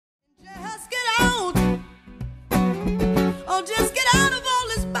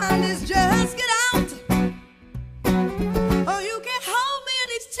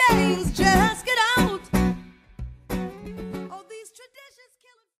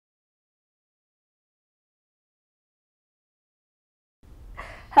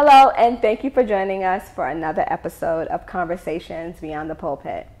Hello, and thank you for joining us for another episode of Conversations Beyond the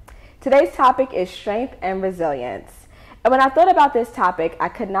Pulpit. Today's topic is strength and resilience. And when I thought about this topic, I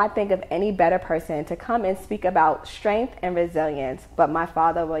could not think of any better person to come and speak about strength and resilience but my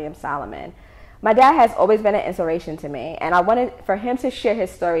father, William Solomon. My dad has always been an inspiration to me, and I wanted for him to share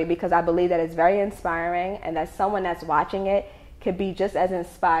his story because I believe that it's very inspiring and that someone that's watching it could be just as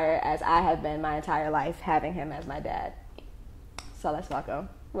inspired as I have been my entire life having him as my dad. So let's welcome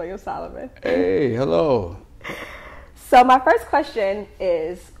William Solomon. Hey, hello. So my first question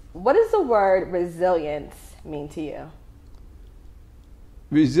is, what does the word resilience mean to you?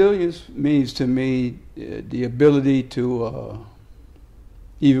 Resilience means to me the ability to,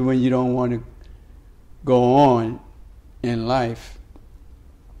 even when you don't want to go on in life,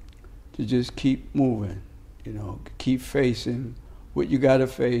 to just keep moving, keep facing what you got to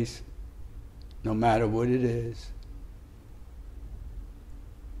face, no matter what it is.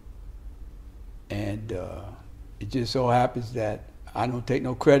 And it just so happens that I don't take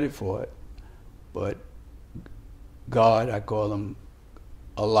no credit for it, but God, I call him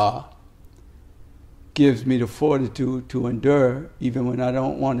Allah, gives me the fortitude to endure even when I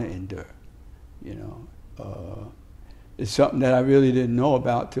don't want to endure. It's something that I really didn't know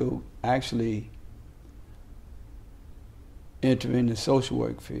about till actually entering the social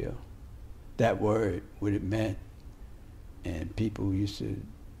work field. That word, what it meant, and people used to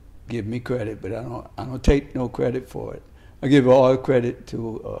give me credit, but I don't take no credit for it. I give all the credit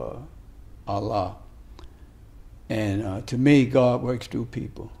to Allah. And to me, God works through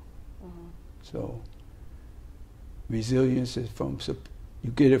people. Mm-hmm. So resilience is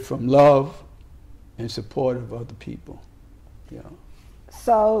you get it from love and support of other people. Yeah.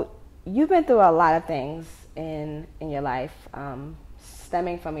 So you've been through a lot of things in your life,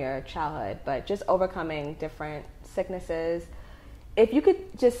 stemming from your childhood, but just overcoming different sicknesses. If you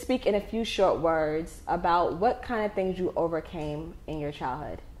could just speak in a few short words about what kind of things you overcame in your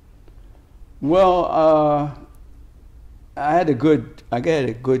childhood. Well, I had a good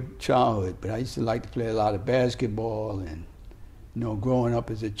childhood, but I used to like to play a lot of basketball, and growing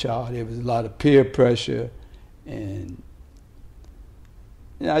up as a child, there was a lot of peer pressure, and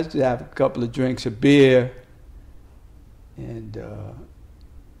I used to have a couple of drinks of beer, and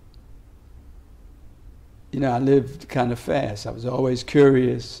I lived kind of fast. I was always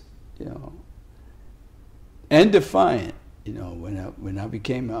curious, and defiant. When I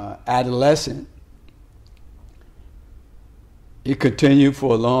became an adolescent, it continued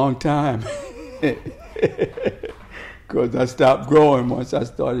for a long time because I stopped growing once I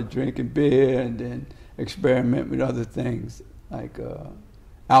started drinking beer and then experiment with other things like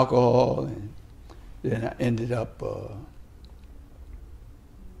alcohol, and then I ended up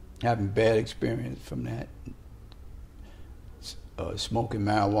having bad experience from that, smoking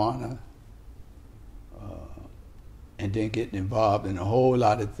marijuana, and then getting involved in a whole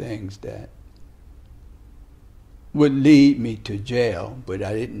lot of things that would lead me to jail, but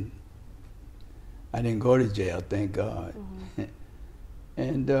I didn't go to jail, thank God. Mm-hmm.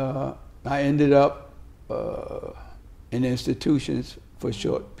 And I ended up in institutions for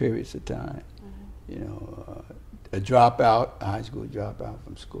short periods of time. Mm-hmm. A dropout, a high school dropout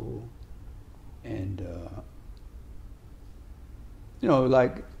from school, and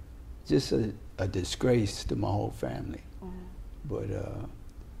like just a disgrace to my whole family. Mm-hmm. But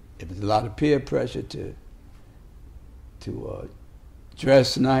it was a lot of peer pressure to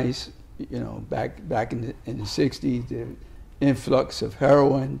dress nice, back in the 60s, the influx of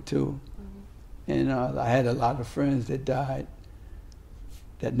heroin too. Mm-hmm. And I had a lot of friends that died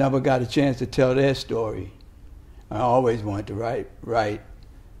that never got a chance to tell their story. I always wanted to write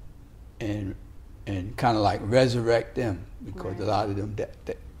and kind of like resurrect them, because a lot of them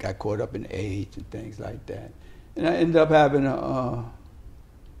that got caught up in AIDS and things like that. And I ended up having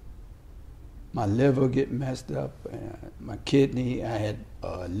my liver get messed up, my kidney. I had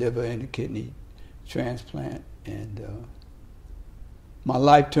a liver and a kidney transplant, and my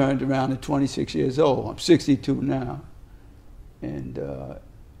life turned around at 26 years old. I'm 62 now, and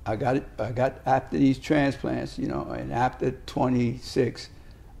I got after these transplants, and after 26,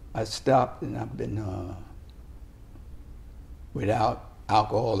 I stopped, and I've been without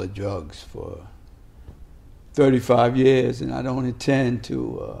alcohol or drugs for 35 years, and I don't intend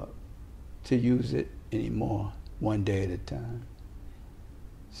to use it anymore, one day at a time.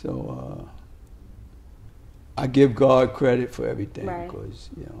 So I give God credit for everything,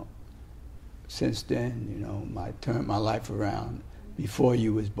 because since then, I turned my life around before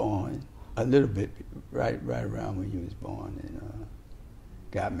you was born, a little bit, right around when you was born, and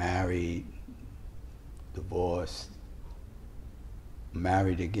got married, divorced,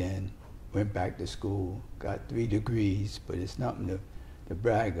 married again, went back to school, got 3 degrees, but it's nothing to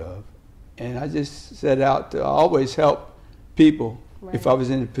brag of. And I just set out to always help people. Right. If I was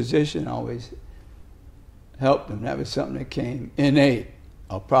in a position, I always helped them. That was something that came innate,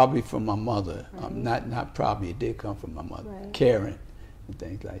 or probably from my mother. Right. Not probably, it did come from my mother. Right. Caring and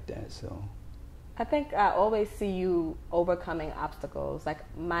things like that. So I think I always see you overcoming obstacles. Like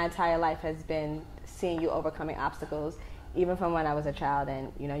my entire life has been seeing you overcoming obstacles, even from when I was a child.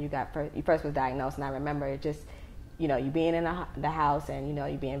 And you first was diagnosed, and I remember just you being in the house, and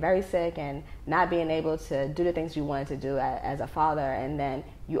you being very sick and not being able to do the things you wanted to do as a father, and then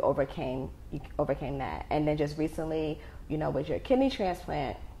you overcame that. And then just recently, with your kidney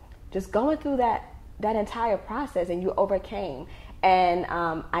transplant, just going through that entire process, and you overcame. And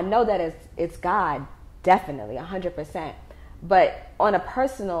I know that it's God, definitely 100%. But on a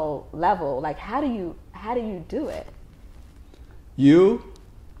personal level, like how do you do it?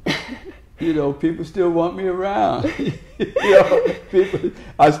 People still want me around. People,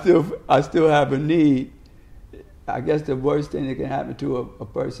 I still have a need. I guess the worst thing that can happen to a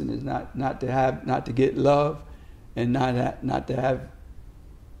person is not to get love, and not to have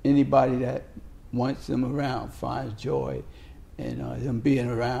anybody that wants them around, finds joy in them being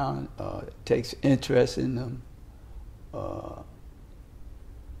around, takes interest in them,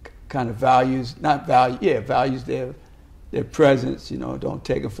 kind of values their presence, don't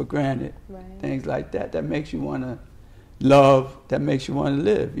take them for granted. Right. Things like that. That makes you want to love, that makes you want to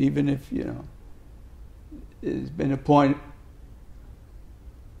live, even if, there's been a point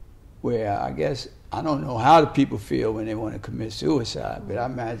where I guess, I don't know how the people feel when they want to commit suicide, but I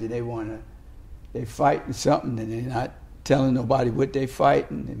imagine they fighting something and they're not telling nobody what they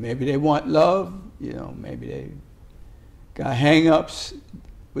fighting. And maybe they want love, maybe they got hang-ups,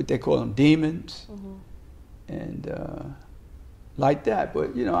 what they call them, demons. Mm-hmm. And like that,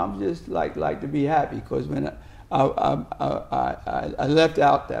 but I'm just like to be happy, because when I left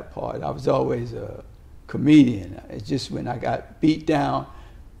out that part, I was always a comedian. It's just when I got beat down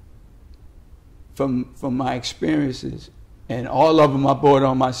from my experiences, and all of them I brought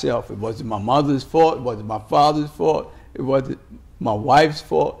on myself. It wasn't my mother's fault. It wasn't my father's fault. It wasn't my wife's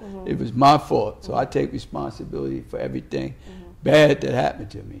fault. Mm-hmm. It was my fault. So I take responsibility for everything bad that happened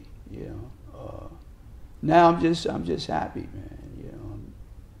to me. Now I'm just happy, man.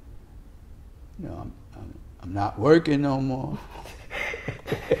 I'm not working no more.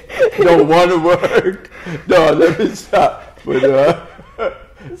 Don't want to work. No, let me stop. But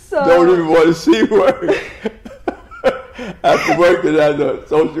don't even want to see work. After working as a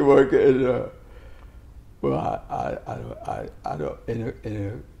social worker I don't in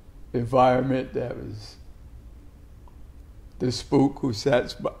an environment that was the spook who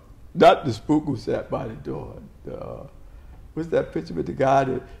sat. Not the spook who sat by the door. What's that picture with the guy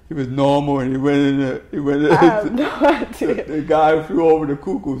that he was normal and he went in? I have no idea. The guy who flew over the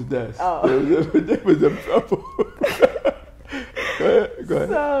cuckoo's nest. Oh. It was in trouble. Go ahead.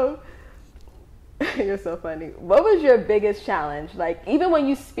 So, you're so funny. What was your biggest challenge? Like, even when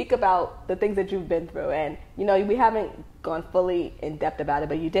you speak about the things that you've been through, and we haven't gone fully in depth about it,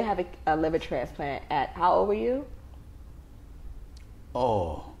 but you did have a liver transplant at, how old were you?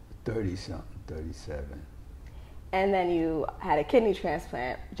 Oh. 30-something, 37. And then you had a kidney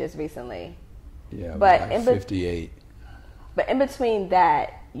transplant just recently. Yeah, but like 58. But in between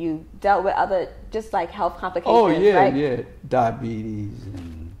that, you dealt with other, just like health complications, oh, yeah, right? Yeah, diabetes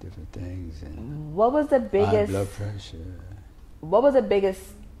and different things. And what was the biggest... high blood pressure. What was the biggest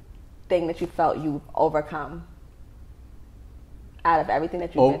thing that you felt you overcome out of everything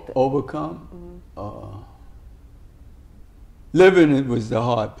that you've been through? Overcome? Mm-hmm. Living it was the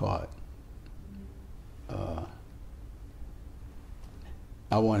hard part.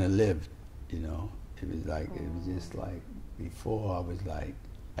 I want to live, It was just like before. I was like,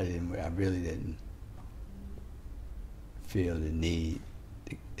 I really didn't feel the need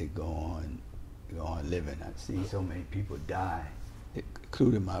to go on living. I've seen so many people die,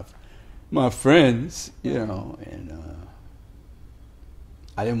 including my friends, and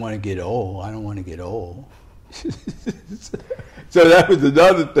I didn't want to get old. I don't want to get old. So that was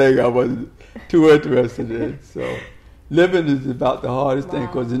another thing I wasn't too interested in. So living is about the hardest thing,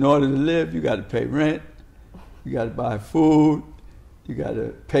 because in order to live, you got to pay rent, you got to buy food, you got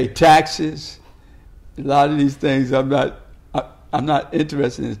to pay taxes. A lot of these things I'm not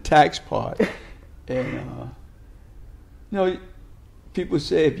interested in the tax part. And people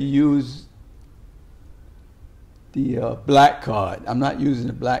say if you use the black card, I'm not using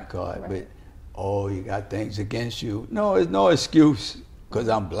the black card, right. But you got things against you. No, there's no excuse because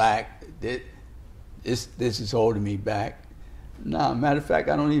I'm black. This is holding me back. Nah, matter of fact,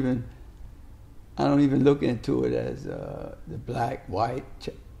 I don't even look into it as the black, white,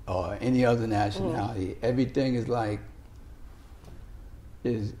 or any other nationality. Everything is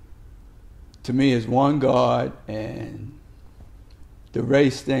to me is one God, and the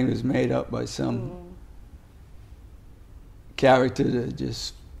race thing was made up by some character to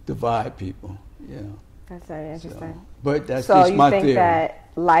just divide people. You know. That's very interesting. So, but that's so just my theory. So you think that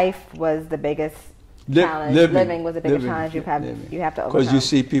life was the biggest challenge? Living was the biggest challenge you have to overcome. Because you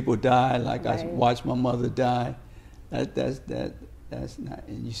see people die, like I watched my mother die. That's not,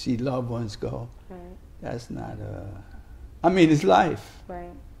 and you see loved ones go. Right. That's not. I mean, it's life.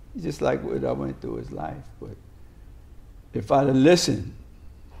 Right. Just like what I went through is life. But if I'd have listened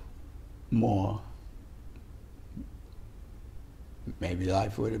more, maybe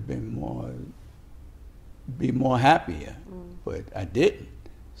life would have been more happier. But I didn't.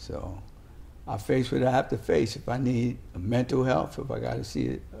 So I face what I have to face. If I need mental health, if I got to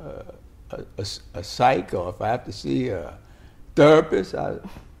see a psych, or if I have to see a therapist, I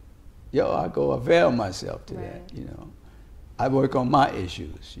go avail myself to that. You know, I work on my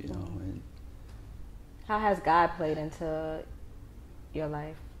issues. You know. And how has God played into your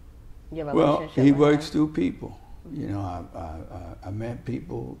life, your relationship? Well, He works through people. You know, I met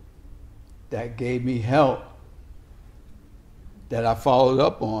people that gave me help that I followed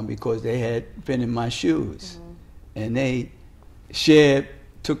up on because they had been in my shoes, and they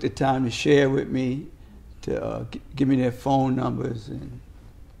took the time to share with me, to give me their phone numbers and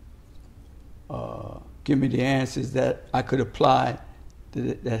give me the answers that I could apply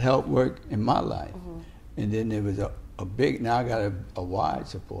that helped work in my life. And then there was a big. Now I got a wide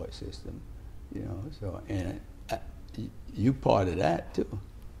support system, you know. So and you part of that too.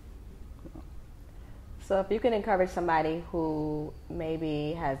 So if you can encourage somebody who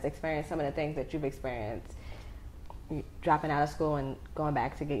maybe has experienced some of the things that you've experienced, dropping out of school and going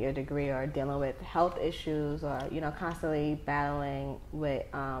back to get your degree, or dealing with health issues, or constantly battling with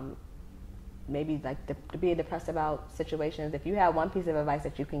maybe like being depressed about situations, if you have one piece of advice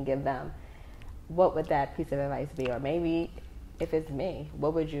that you can give them, what would that piece of advice be? Or maybe if it's me,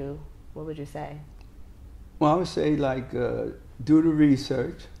 what would you say? Well, I would say do the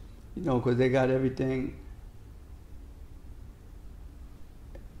research, because they got everything.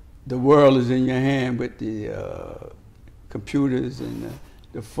 The world is in your hand with the computers and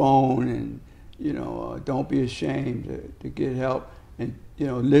the phone, and don't be ashamed to get help, and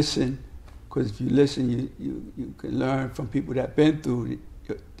listen, because if you listen, you can learn from people that have been through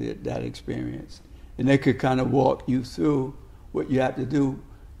that experience, and they could kind of walk you through what you have to do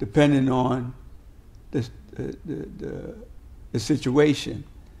depending on the situation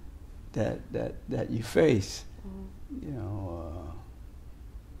that you face.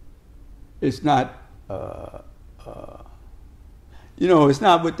 It's not it's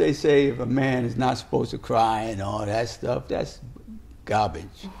not what they say, if a man is not supposed to cry and all that stuff. That's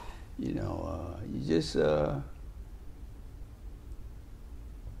garbage. You just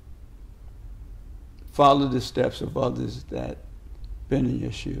follow the steps of others that been in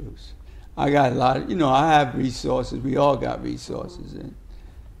your shoes. I got a lot of, I have resources. We all got resources, and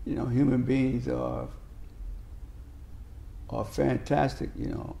human beings are fantastic.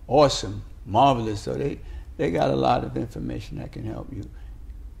 Awesome, marvelous. So they got a lot of information that can help you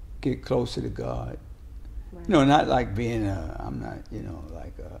get closer to God. Right. Not like being I'm not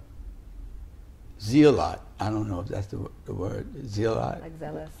like a zealot. I don't know if that's the word, zealot. Like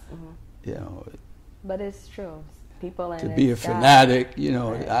zealous. But it's true. People to be a fanatic,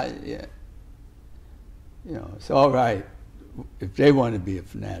 right. It's all right if they want to be a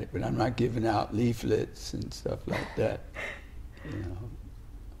fanatic, but I'm not giving out leaflets and stuff like that.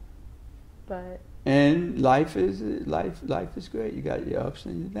 And life is great. You got your ups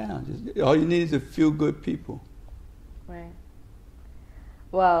and your downs. All you need is a few good people. Right.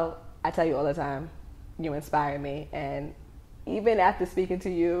 Well, I tell you all the time, you inspire me, and even after speaking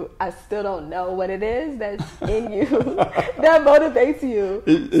to you, I still don't know what it is that's in you that motivates you.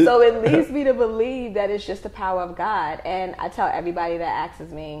 So it leads me to believe that it's just the power of God. And I tell everybody that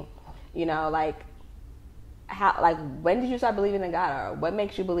asks me, when did you start believing in God? Or what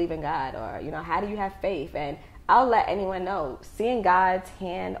makes you believe in God? Or, how do you have faith? And I'll let anyone know, seeing God's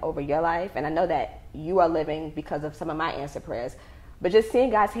hand over your life, and I know that you are living because of some of my answered prayers, but just seeing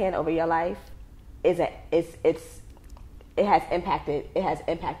God's hand over your life it has impacted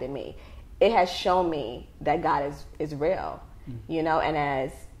me. It has shown me that God is real, and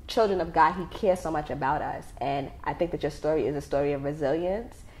as children of God, He cares so much about us. And I think that your story is a story of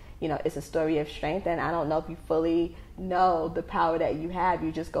resilience. It's a story of strength, and I don't know if you fully know the power that you have.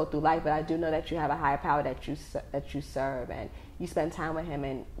 You just go through life, but I do know that you have a higher power that you serve, and you spend time with him,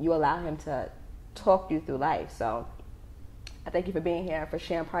 and you allow him to talk you through life. So I thank you for being here, for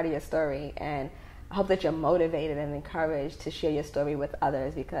sharing part of your story, and I hope that you're motivated and encouraged to share your story with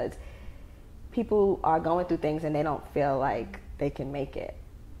others, because people are going through things and they don't feel like they can make it,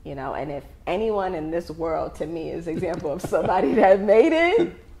 you know. And if anyone in this world, to me, is an example of somebody that made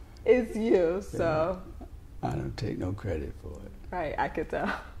it, it's you. So I don't take no credit for it. Right, I could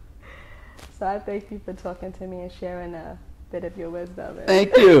tell. So I thank you for talking to me and sharing a bit of your wisdom.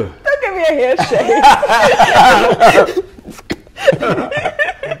 Thank you. Don't give me a handshake.